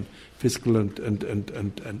no common fiscal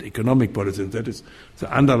and economic policy. And that is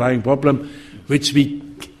the underlying problem, which we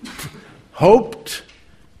hoped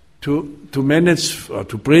to manage or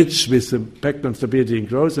to bridge with the Pact on Stability and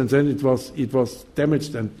Growth, and then it was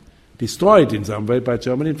damaged and destroyed in some way by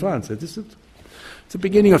Germany and France. That is the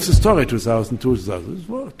beginning of the story, 2002,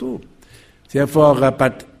 2002. Therefore,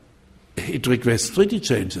 but it requests treaty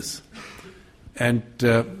changes. And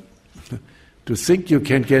to think you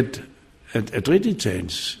can get a treaty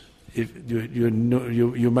change, if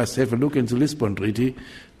you must have a look in the Lisbon Treaty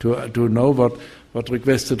to know what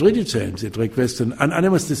requests a treaty change. It requests an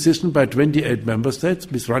unanimous decision by 28 member states,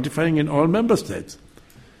 with ratifying in all member states.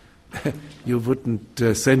 You wouldn't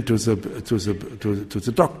send to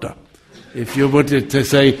the doctor if you would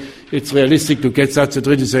say it's realistic to get such a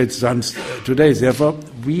treaty change done today. Therefore,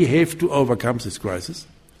 we have to overcome this crisis.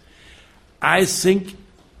 I think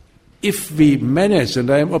if we manage, and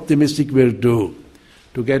I am optimistic we'll do,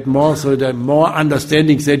 to get more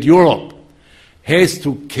understanding that Europe has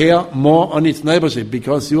to care more on its neighborship,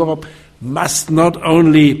 because Europe must not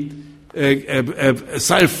only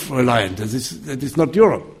self-reliant. That is not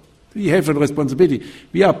Europe. We have a responsibility.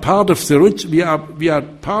 We are part of the rich. We are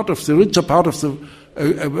part of the richer part of the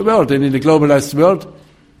world, and in the globalized world,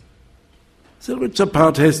 the richer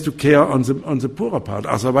part has to care on the poorer part.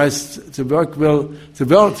 Otherwise, the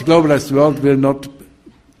globalized world will not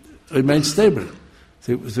remain stable.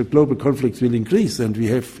 The global conflicts will increase, and we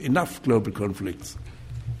have enough global conflicts.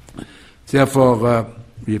 Therefore,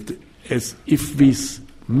 if we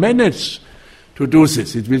manage to do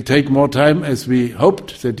this. It will take more time as we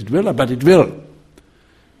hoped that it will, but it will.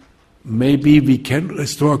 Maybe we can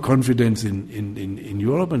restore confidence in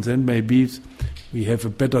Europe, and then maybe we have a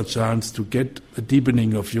better chance to get a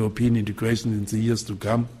deepening of European integration in the years to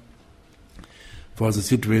come. For the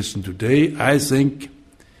situation today, I think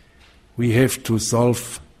we have to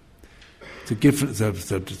solve the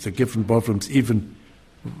given problems even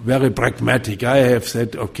very pragmatic. I have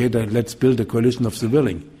said, okay, then let's build a coalition of the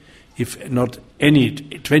willing. If not any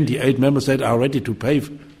 28 member states are ready to pay,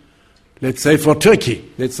 let's say for Turkey,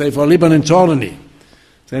 let's say for Lebanon, Jordan,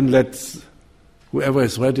 then whoever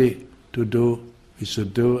is ready to do, we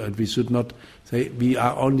should do, and we should not say we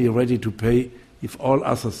are only ready to pay if all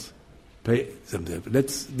others pay themselves.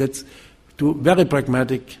 Let's do very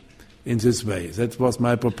pragmatic in this way. That was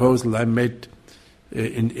my proposal I made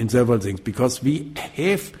in several things, because we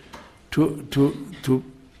have to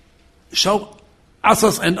show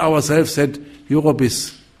others and ourselves that Europe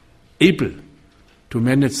is able to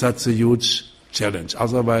manage such a huge challenge.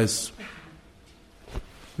 Otherwise,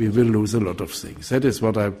 we will lose a lot of things. That is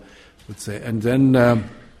what I would say. And then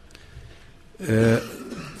the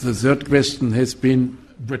third question has been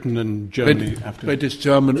Britain and Germany.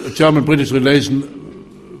 German-British relation,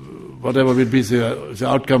 whatever will be the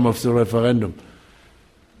outcome of the referendum.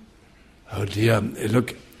 Oh dear!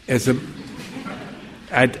 Look,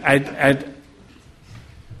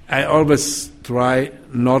 I always try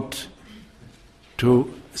not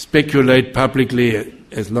to speculate publicly,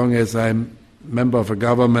 as long as I'm member of a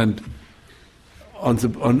government,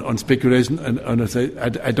 on speculation, and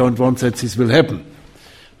I don't want that this will happen.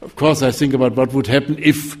 Of course, I think about what would happen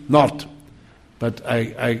if not, but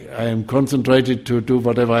I am concentrated to do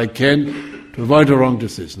whatever I can to avoid a wrong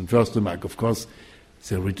decision. First remark, of course,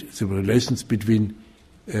 the relations between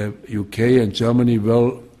UK and Germany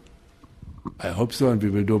will, I hope so, and we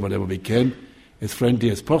will do whatever we can, as friendly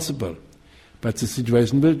as possible. But the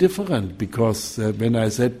situation will be different, because when I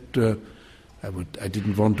said I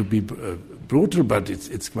didn't want to be brutal, but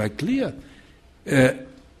it's quite clear. A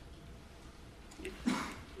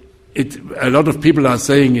lot of people are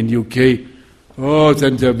saying in UK, oh,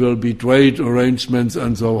 then there will be trade arrangements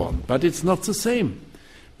and so on. But it's not the same.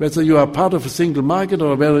 Whether you are part of a single market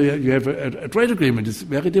or whether you have a trade agreement is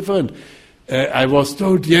very different. I was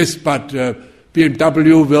told, yes, but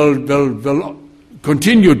BMW will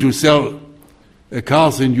continue to sell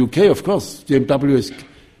cars in UK. Of course, BMW is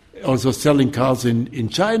also selling cars in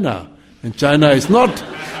China. And China is not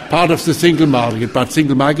part of the single market, but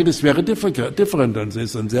single market is very different than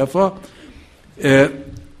this. And therefore,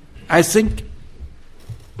 I think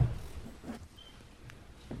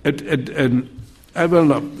I will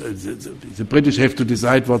not. The British have to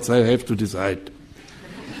decide what they have to decide.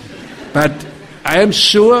 But I am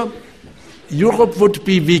sure Europe would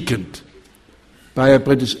be weakened by a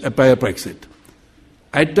Brexit.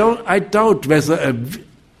 I doubt whether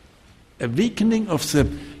a weakening of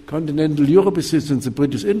the continental Europe is in the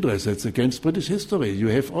British interest. That's against British history. You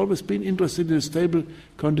have always been interested in a stable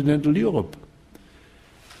continental Europe.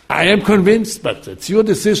 I am convinced, but that's your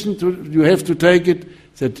decision. You have to take it,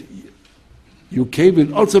 that UK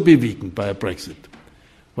will also be weakened by a Brexit.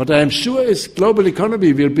 What I am sure is global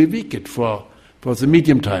economy will be weakened for the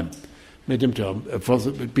medium term,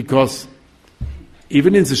 because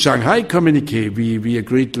even in the Shanghai communique we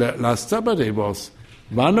agreed last Saturday was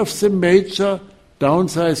one of the major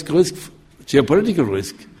downside risk, geopolitical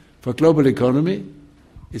risk for global economy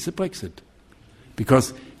is a Brexit,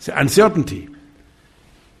 because the uncertainty.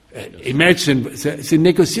 Imagine the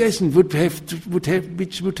negotiation which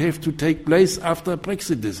would have to take place after a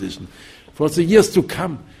Brexit decision for the years to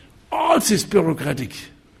come. All this bureaucratic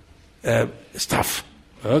stuff.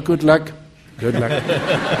 Oh, good luck. Good luck.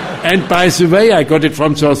 And by the way, I got it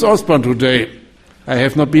from George Osborne today. I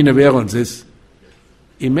have not been aware of this.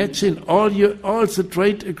 Imagine all the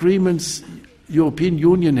trade agreements European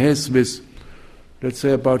Union has with, let's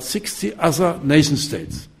say, about 60 other nation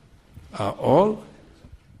states are all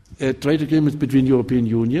trade agreements between European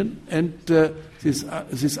Union and these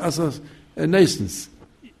other nations.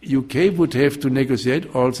 UK would have to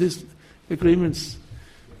negotiate all these agreements.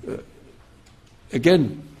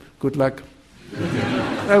 Again, good luck.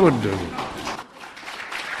 I wouldn't do it.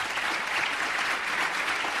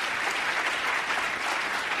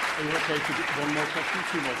 Are you okay to do one more question?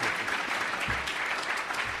 Two more questions.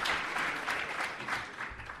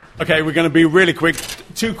 Okay, we're going to be really quick.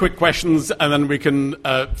 Two quick questions, and then we can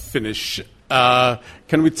finish.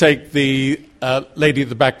 Can we take the lady at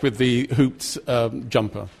the back with the hooped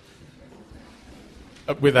jumper?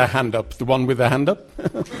 With her hand up. The one with her hand up?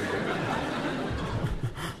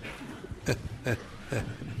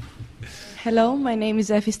 Hello, my name is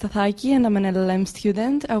Efi Stathaki and I'm an LLM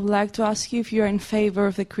student. I would like to ask you if you are in favor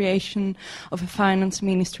of the creation of a finance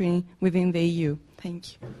ministry within the EU.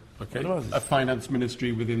 Thank you. Okay, a finance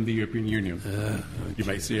ministry within the European Union. You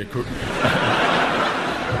may see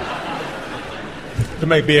there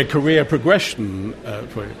may be a career progression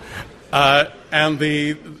for you. And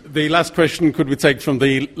the last question could we take from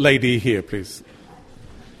the lady here, please?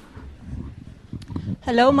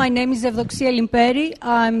 Hello, my name is Evdoxia Limperi.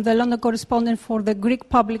 I'm the London correspondent for the Greek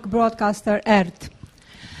public broadcaster ERT.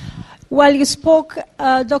 While you spoke,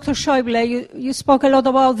 Dr. Schäuble, you spoke a lot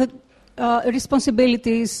about the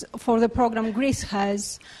responsibilities for the program Greece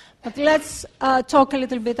has. But let's talk a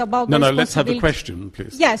little bit about the responsibilities. Let's have the question,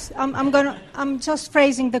 please. Yes, I'm just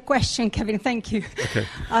phrasing the question, Kevin. Thank you. Okay.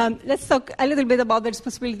 Let's talk a little bit about the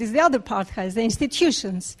responsibilities the other part has, the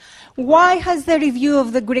institutions. Why has the review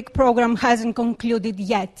of the Greek program hasn't concluded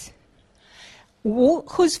yet?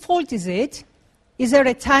 Whose fault is it? Is there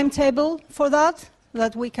a timetable for that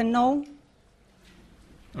we can know?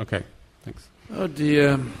 Okay, thanks. Oh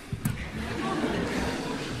dear.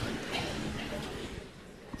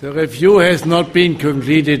 The review has not been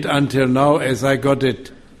completed until now, as I got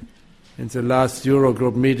it in the last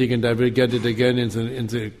Eurogroup meeting, and I will get it again in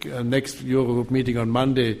the next Eurogroup meeting on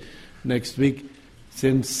Monday next week.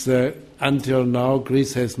 Since until now,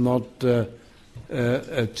 Greece has not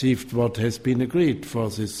achieved what has been agreed for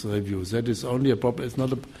this review. That is only a problem. It's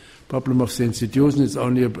not a problem of the institution. It's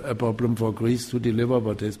only a problem for Greece to deliver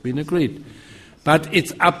what has been agreed. But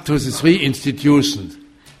it's up to the three institutions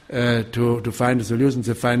to find a solution.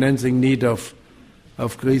 The financing need of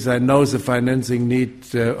Greece, I know the financing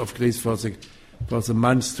need of Greece for the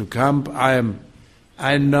months to come.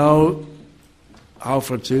 I know how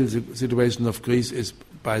fragile the situation of Greece is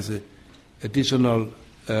by the additional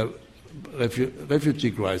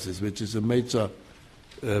refugee crisis, which is a major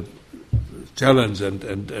challenge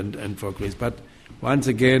and for Greece. But once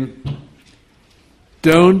again,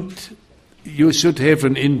 you should have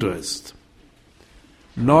an interest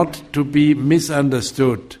not to be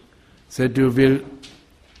misunderstood that you will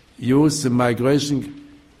use the migration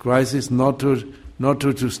crisis not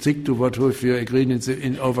to stick to what you agreed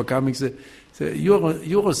in overcoming the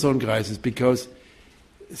Eurozone crisis, because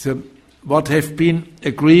what have been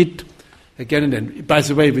agreed again and then, by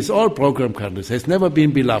the way, with all program countries, has never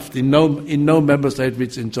been beloved in no member state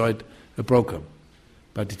which enjoyed a program,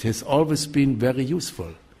 but it has always been very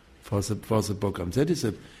useful for the program. That is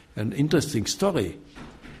an interesting story.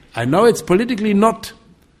 I know it's politically not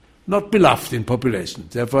beloved in population.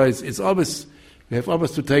 Therefore, it's always we have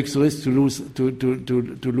always to take the risk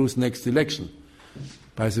to lose next election.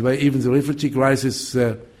 By the way, even the refugee crisis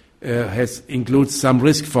includes some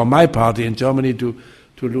risk for my party in Germany to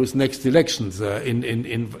lose next elections.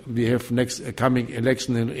 We have next coming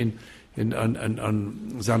election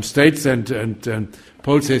on some states and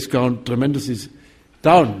polls has gone tremendously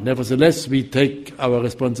down. Nevertheless, we take our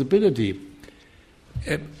responsibility.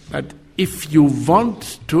 But if you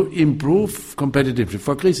want to improve competitively,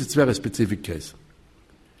 for Greece it's a very specific case.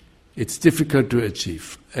 It's difficult to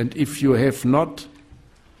achieve. And if you have not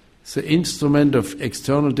the instrument of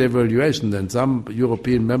external devaluation, then some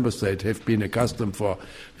European member states have been accustomed for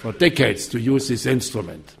decades to use this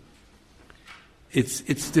instrument.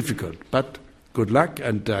 It's difficult, but good luck,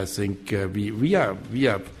 and I think we are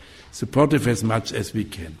supportive as much as we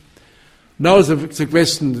can. Now the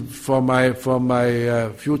question for my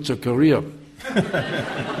future career.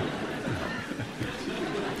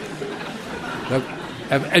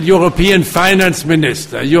 A European finance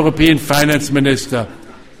minister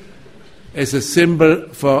is a symbol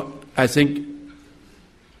for, I think,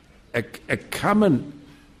 a common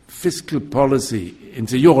fiscal policy in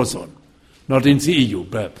the Eurozone, not in the EU.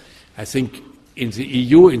 But I think in the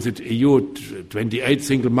EU 28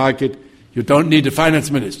 single market, you don't need a finance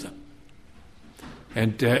minister.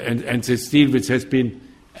 And this deal which has been,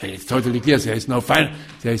 it's totally clear, there is no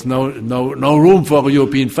room for a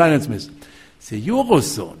European finance minister. The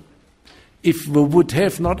Eurozone, if we would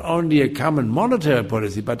have not only a common monetary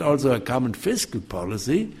policy, but also a common fiscal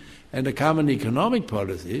policy and a common economic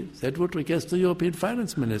policy, that would request a European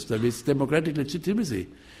finance minister with democratic legitimacy.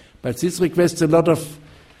 But this requests a lot of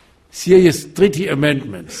serious treaty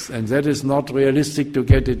amendments, and that is not realistic to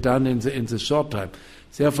get it done in the short time.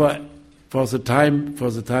 Therefore, for the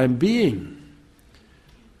time being,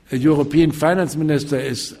 a European finance minister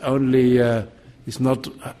is not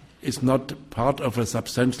part of a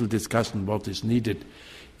substantial discussion what is needed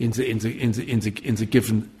in the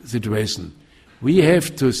given situation. We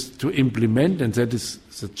have to implement, and that is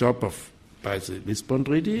the job by the Lisbon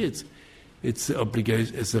Treaty. it's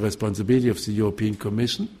the responsibility of the European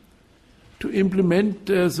Commission to implement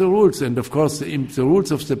the rules. And of course, the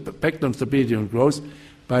rules of the Pact on Stability and Growth,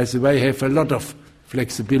 by the way, have a lot of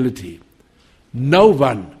flexibility. No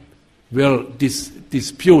one will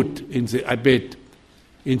dispute in the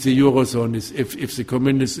Eurozone if the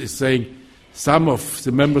Communist is saying some of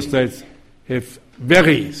the member states have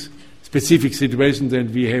very specific situations,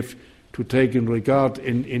 and we have to take in regard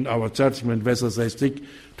in our judgment whether they stick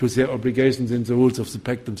to their obligations in the rules of the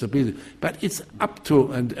Pact on Stability. But it's up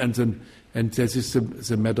to, and this is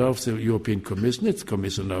the matter of the European Commission. It's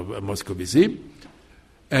Commissioner Moscovici.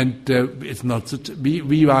 And it's not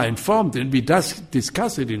we are informed, and we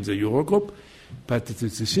discuss it in the Eurogroup, but the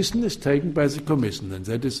decision is taken by the Commission, and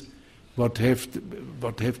that is what have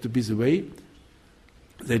to be the way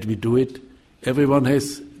that we do it. Everyone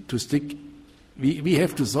has to stick. We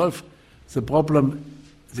have to solve the problem,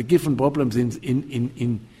 the given problems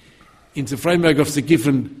in the framework of the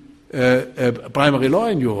given primary law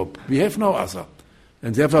in Europe. We have no other,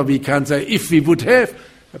 and therefore we can't say if we would have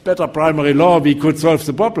a better primary law we could solve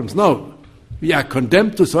the problems. No, we are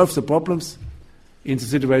condemned to solve the problems in the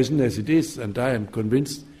situation as it is, and I am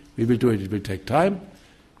convinced we will do it. It will take time.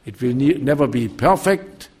 It will never be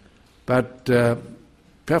perfect, but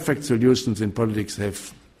perfect solutions in politics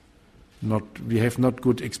we have not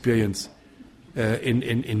good experience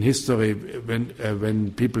in history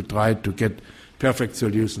when people try to get perfect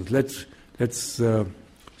solutions. Let's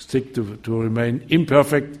stick to remain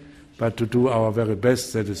imperfect, but to do our very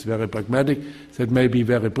best. That is very pragmatic. That may be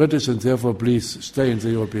very British, and therefore please stay in the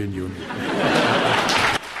European Union.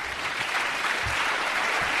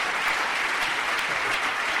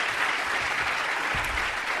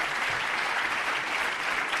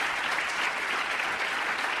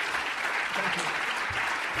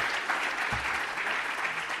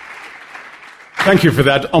 Thank you for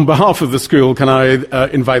that. On behalf of the school, can I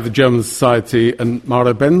invite the German Society and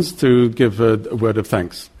Mara Benz to give a word of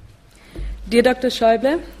thanks? Dear Dr.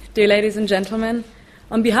 Schäuble, dear ladies and gentlemen,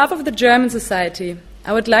 on behalf of the German Society,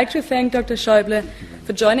 I would like to thank Dr. Schäuble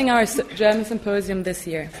for joining our German Symposium this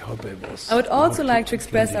year. I would also like to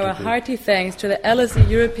express our hearty thanks to the LSE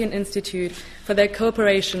European Institute for their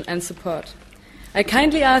cooperation and support. I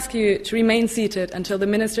kindly ask you to remain seated until the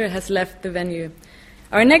Minister has left the venue.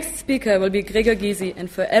 Our next speaker will be Gregor Gysi,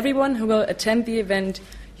 and for everyone who will attend the event,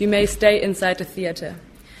 you may stay inside the theatre.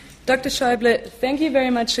 Dr. Schäuble, thank you very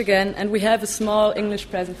much again, and we have a small English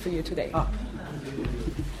present for you today.